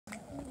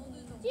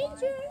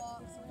Ginger.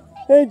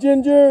 Hey,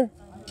 Ginger.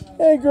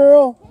 Hey,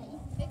 girl.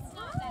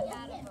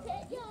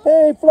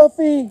 Hey,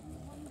 Fluffy.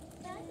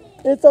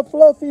 It's a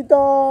fluffy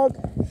dog.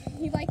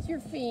 He likes your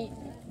feet.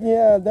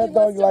 Yeah, that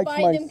dog likes my feet.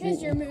 He wants to bite him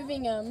because you're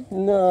moving him.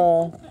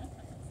 No.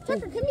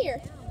 Tucker, come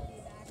here.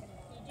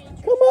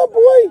 Come on,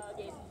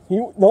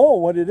 boy. No,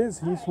 what it is,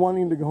 he's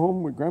wanting to go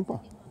home with Grandpa.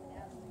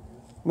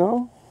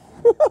 No?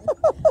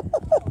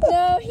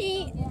 No,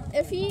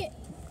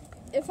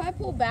 if I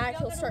pull back,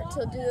 he'll start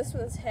to do this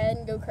with his head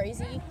and go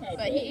crazy.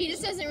 But he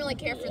just doesn't really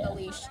care for the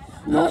leash.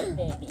 No,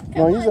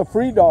 he's a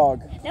free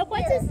dog. Now,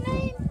 what's his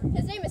name?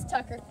 His name is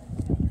Tucker.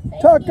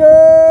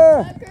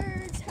 Tucker!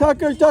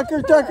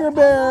 Tucker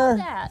Bear.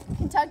 That.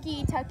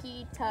 Kentucky,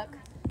 Tuck.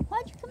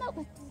 Why'd you come up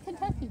with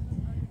Kentucky?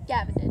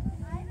 Gavin did.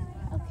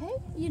 Okay,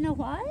 you know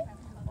why?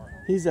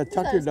 He's a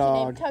Tucker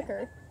dog. Named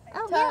Tucker.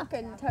 Oh, Tuck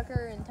and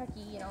Tucker and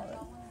Tucky, you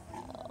know.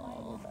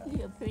 Oh,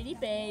 you're a pretty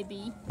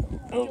baby.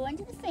 Join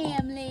to the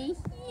family.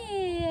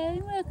 Yeah,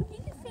 welcome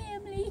to the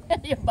family.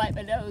 You bite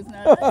my nose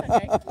now. That's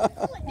okay.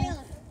 Pull it down.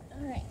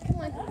 All right, come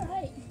on. All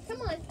right.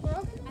 Come on.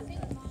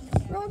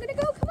 We're all gonna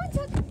go. Come on,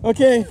 Tuck.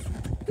 Okay.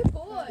 Good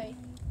boy.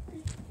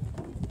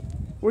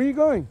 Where are you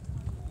going?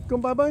 Go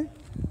bye-bye?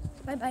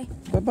 Bye-bye.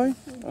 Bye-bye?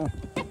 Oh.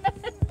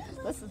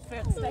 This is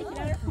taking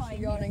out her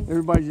Yawning.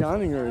 Everybody's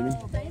yawning already.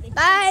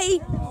 Bye.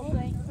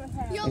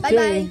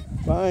 Okay.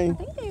 Bye. I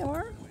think they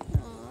are.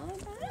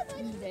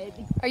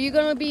 Are you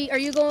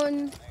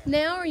going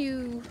now or are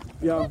you?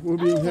 Yeah, we'll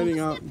be heading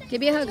out.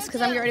 Give me a hug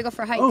because I'm getting ready to go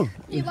for a hike. Oh.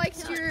 He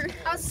likes your.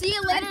 I'll see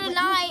you later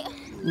tonight.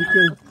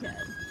 Okay.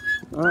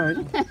 All right.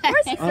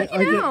 Where's he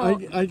freaking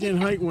out? I can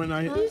hike when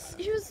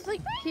He was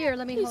like, here,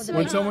 let me hold him.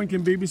 when someone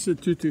can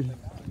babysit Tutu.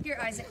 Here,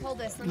 Isaac, hold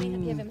this. Let me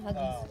give him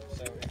huggies.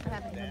 I'm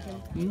happy to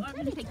hug him. I'm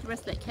gonna take the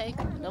rest of that cake.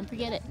 Don't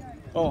forget it.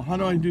 Oh, how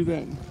do I do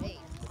that?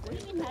 What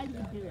do you mean, how do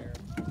you do it?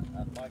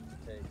 I'd like to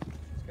take.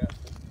 It's got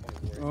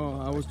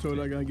Oh, I was told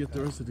I gotta get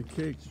the rest of the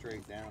cake.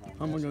 straight down on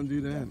How am I this. gonna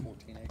do that?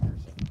 14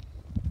 acres,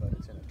 but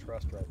it's in a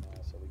trust right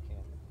now, so we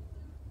can't.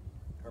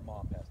 Her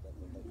mom passed that,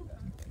 the lady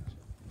passed the cake.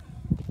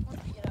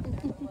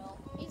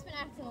 He's been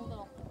acting a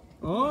little.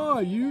 Oh,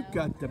 you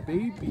got the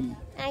baby.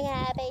 I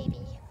got a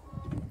baby.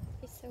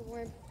 He's so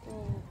warm.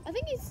 I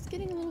think he's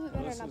getting a little bit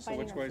better at not So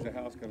biting which our way's feet. the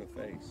house gonna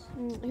face?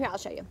 Here, I'll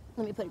show you.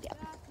 Let me put it down.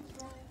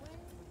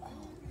 Oh,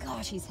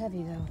 gosh, he's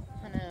heavy though.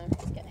 I know.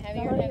 He's getting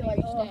heavier and heavier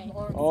each day.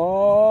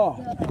 Oh,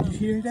 did you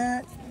hear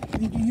that?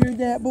 Did you hear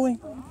that, boy?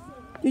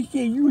 They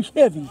say you was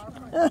heavy.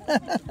 Come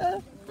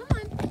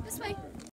on, this way.